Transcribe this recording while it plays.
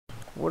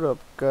What up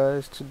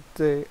guys,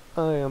 today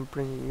I am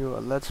bringing you a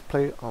let's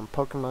play on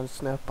Pokemon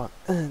Snap on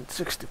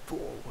N64,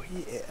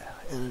 yeah,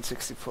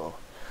 N64.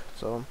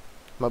 So,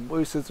 my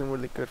voice isn't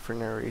really good for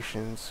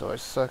narration, so I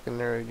suck at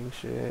narrating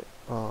shit,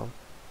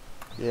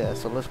 yeah,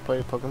 so let's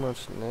play Pokemon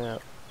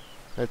Snap.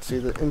 Let's see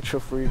the intro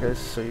for you guys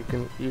so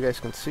you guys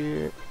can see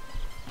it.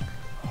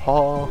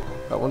 Haw,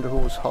 I wonder who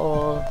was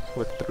Haw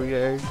with 3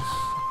 eggs.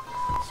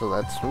 So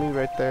that's me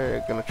right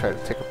there, gonna try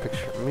to take a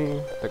picture of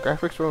me. The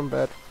graphics weren't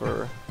bad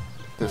for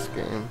this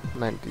game,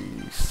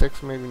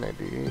 96 maybe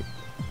 98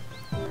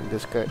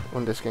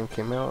 when this game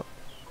came out.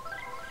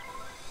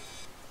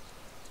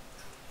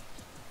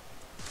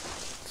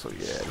 So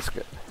yeah, this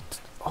guy,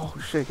 oh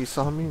shit, he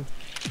saw me.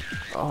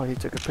 Oh, he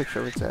took a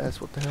picture of his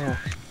ass, what the hell.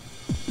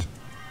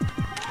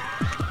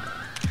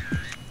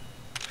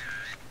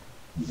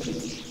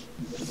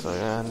 So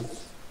yeah,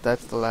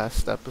 that's the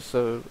last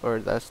episode, or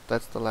that's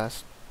the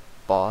last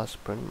boss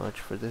pretty much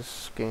for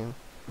this game.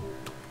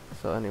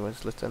 So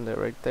anyways, let's end it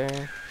right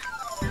there.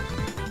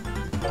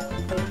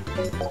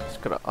 Let's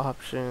go to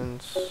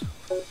options.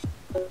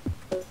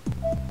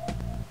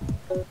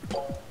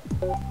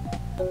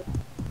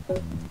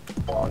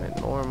 On it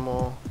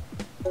normal.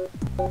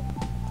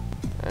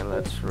 And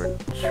let's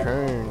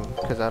return,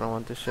 because I don't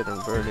want this shit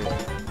inverted.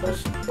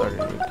 Let's start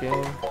a new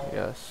game.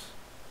 Yes.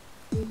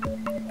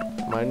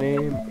 My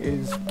name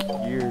is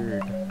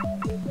Geared.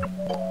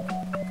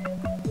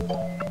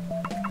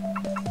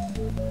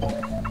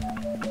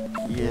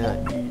 Yeah,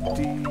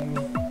 ED.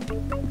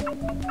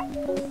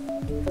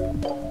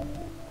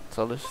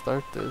 So let's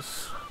start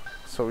this.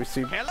 So we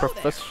see Hello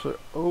Professor there.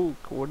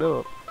 Oak, what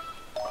up?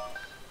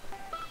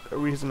 The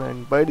reason I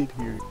invited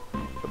you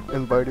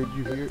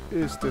here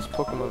is this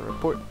Pokemon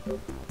report.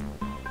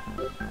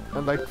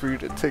 I'd like for you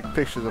to take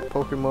pictures of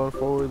Pokemon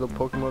for the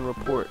Pokemon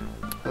report.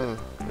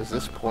 Is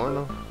this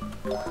porno?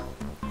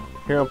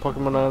 Here on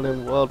Pokemon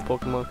Island, wild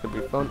Pokemon can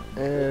be found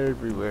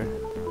everywhere.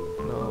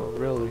 No,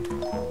 really.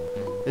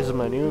 This is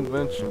my new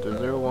invention,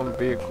 the 01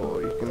 vehicle.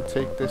 You can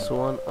take this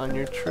one on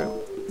your trip.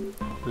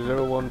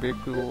 The 01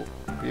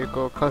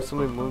 vehicle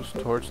constantly moves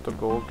towards the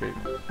goal gate.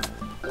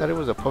 Thought it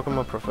was a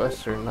Pokemon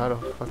professor, not a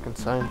fucking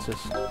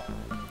scientist.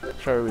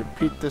 Shall I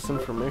repeat this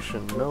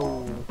information?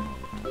 No.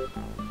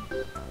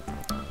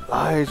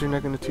 Lies, you're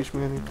not gonna teach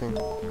me anything.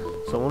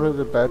 So one of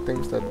the bad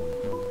things that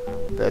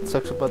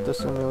sucks about this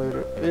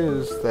simulator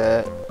is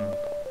that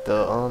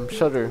the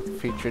shutter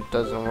feature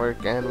doesn't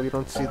work, and we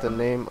don't see the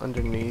name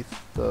underneath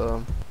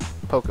the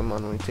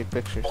Pokemon when we take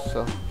pictures.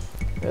 So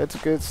let's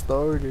get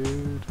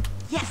started.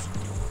 Yes.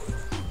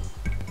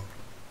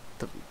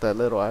 That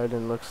little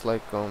island looks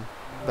like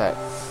that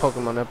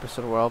Pokemon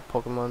episode where all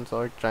Pokemons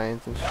are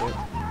giants and shit.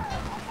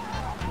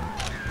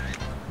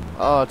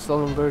 Oh, it's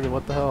still inverted.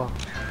 What the hell?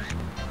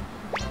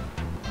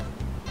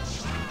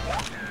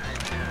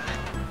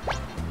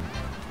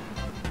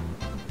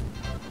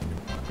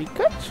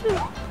 Pikachu.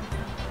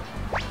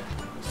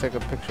 Let's take a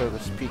picture of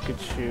this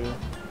Pikachu.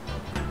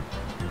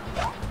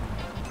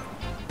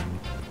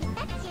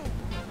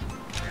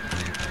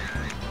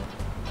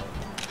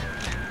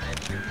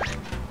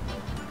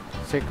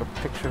 Take a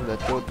picture of that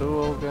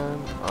Doduo again.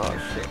 Oh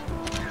shit.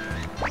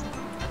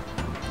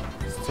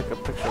 Let's take a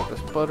picture of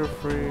this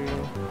Butterfree.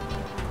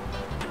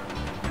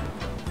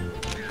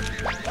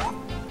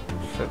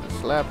 Shit,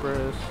 this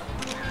Lapras.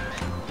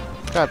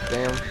 God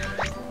damn.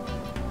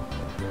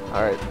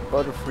 Alright,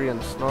 Butterfree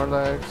and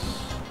Snorlax.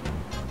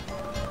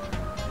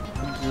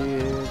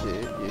 Yeah.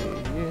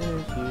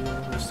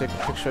 Let's take a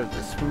picture of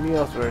this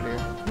Meowth right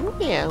here.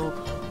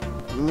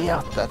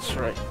 Meowth, that's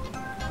right.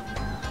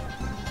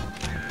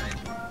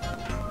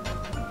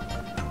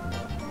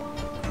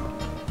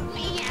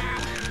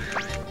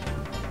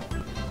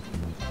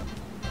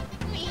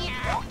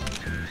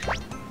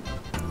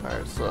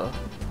 Alright, so,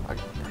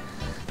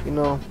 you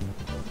know,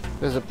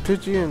 there's a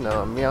Pidgey and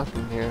a Meowth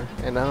in here,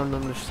 and I don't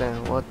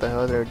understand what the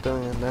hell they're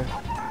doing in there.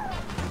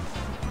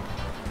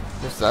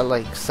 Is that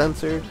like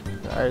censored?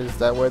 Or is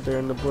that why they're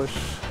in the bush?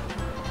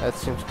 That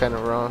seems kind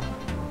of wrong.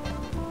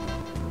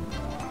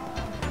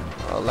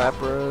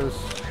 Lapras.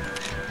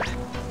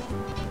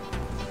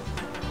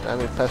 I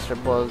mean, Pester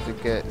Balls to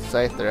get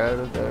Scyther out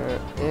of there,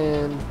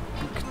 and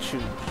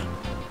Pikachu.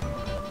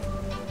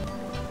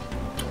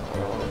 I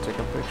want to take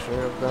a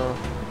picture of the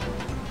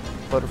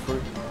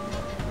Butterfree.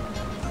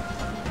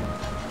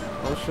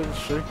 Oh shit, it's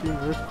shaking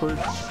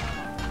earthquake.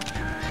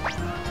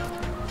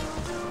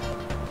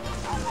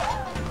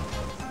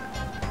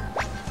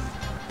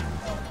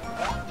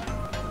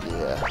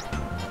 Yeah.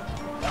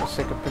 Let's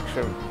take a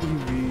picture of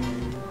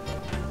Eevee.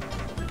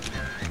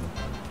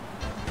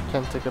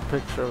 Can't take a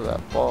picture of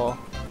that ball.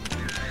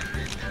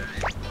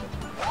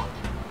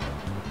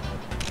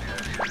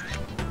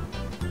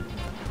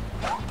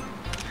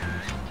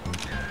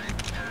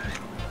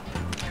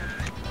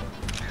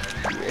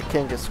 I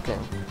can't get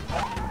scanned.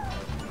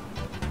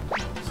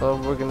 So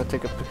we're gonna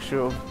take a picture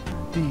of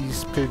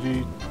these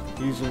Pidgey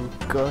using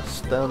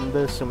Gus down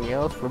this and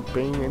Meowth for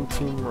Bane and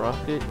Team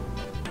Rocket.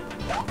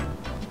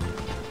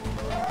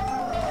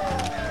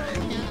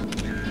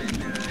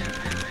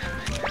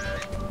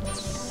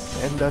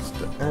 And that's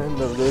the end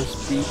of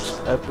this beach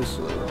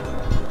episode.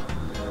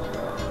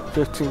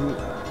 15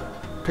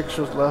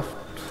 pictures left.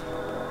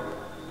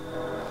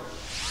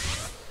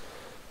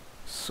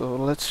 So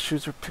let's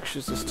choose our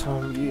pictures this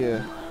time.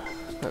 Yeah.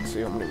 Let's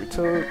see how many we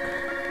took.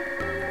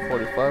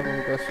 45,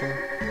 I'm guessing.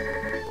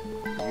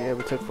 Yeah,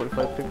 we took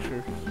 45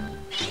 pictures.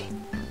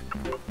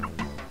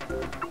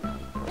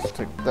 Let's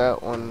take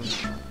that one.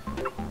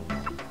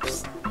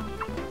 Let's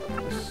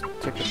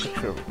take a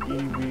picture of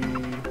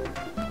Evie.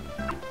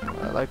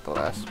 I like the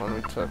last one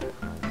we took.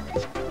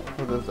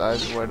 With his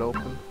eyes wide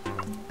open.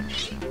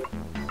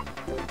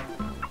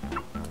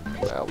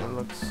 That one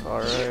looks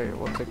alright.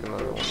 We'll take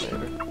another one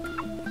later.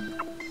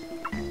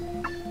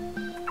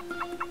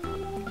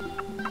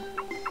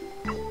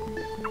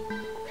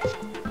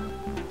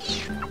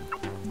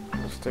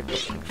 Let's take a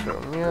picture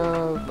of Mia.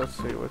 Let's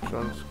see which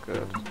one's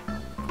good.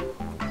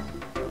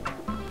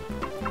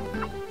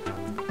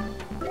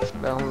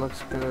 That one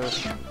looks good.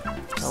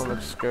 That one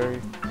looks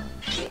scary.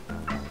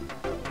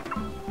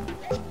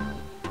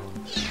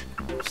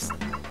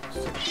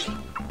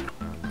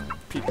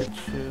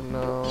 Pikachu,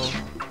 no.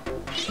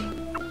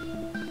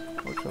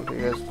 Which one do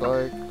you guys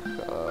like?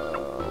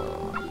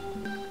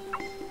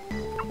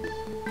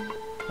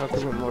 I'll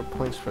give me more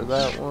points for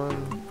that one.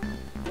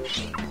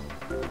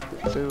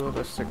 2,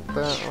 let's take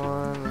that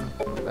one.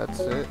 That's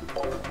it.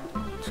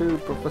 2,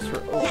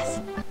 Professor Oak. Yes.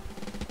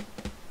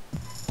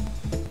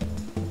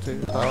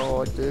 2,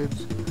 how I did.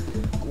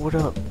 What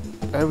up?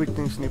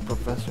 Everything's new,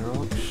 Professor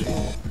Oak. Shit.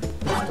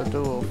 It's the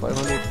duo,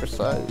 500 for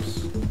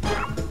size.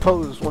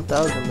 Pose,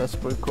 1000, that's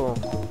pretty cool.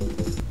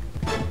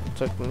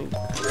 Technique.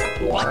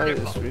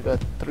 Nice, we got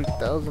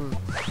 3000.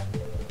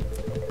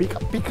 Pika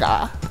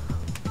Pika!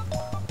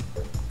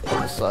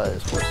 And the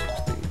size,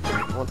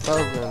 460.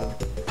 1000.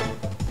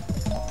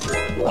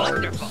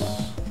 Wonderful.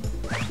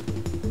 Nice.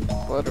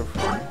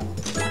 Butterfly.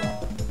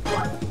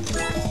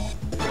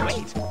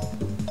 Great.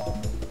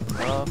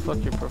 Fuck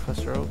you,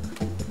 Professor Oak.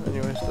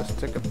 Anyways, let's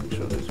take a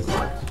picture of these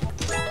ones.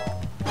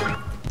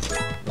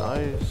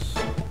 Nice.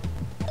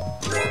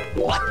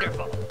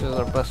 Wonderful. This is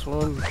our best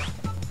one.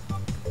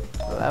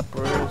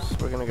 Lapras.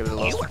 We're gonna get a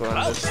low score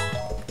on this.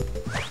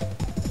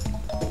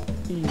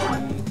 Easy.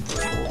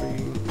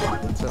 40.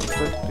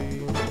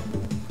 750.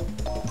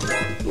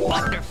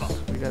 Wonderful.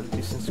 We got a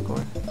decent score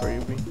for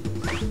Eevee.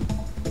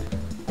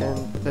 And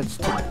let's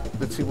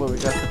see what we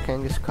got for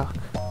Kangaskhan.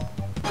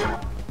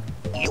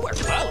 You were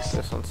close.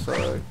 This one's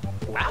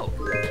Wow.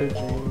 2G.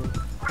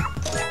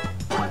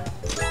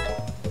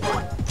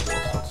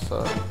 This one's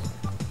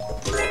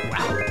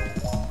Wow.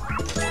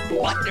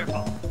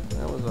 Wonderful.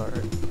 that was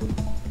alright.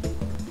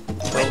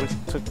 So we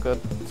took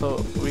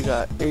so we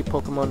got 8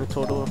 Pokemon in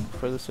total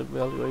for this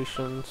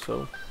evaluation,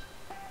 so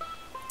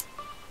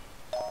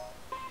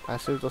I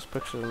saved those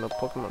pictures in the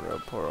Pokemon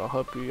report. I'll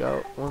help you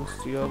out once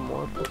you have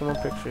more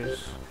Pokemon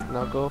pictures.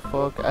 Now go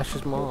fuck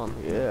Ash's mom,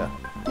 yeah.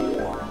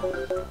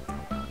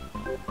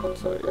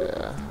 So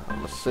yeah, I'm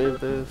gonna save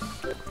this.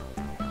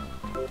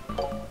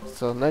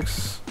 So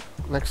next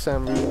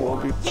time we will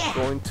be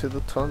going to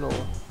the tunnel.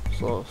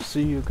 So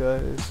see you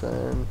guys,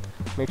 and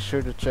make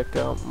sure to check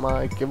out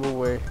my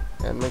giveaway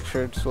and make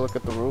sure to look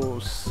at the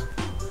rules.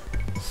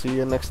 See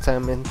you next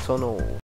time in tunnel.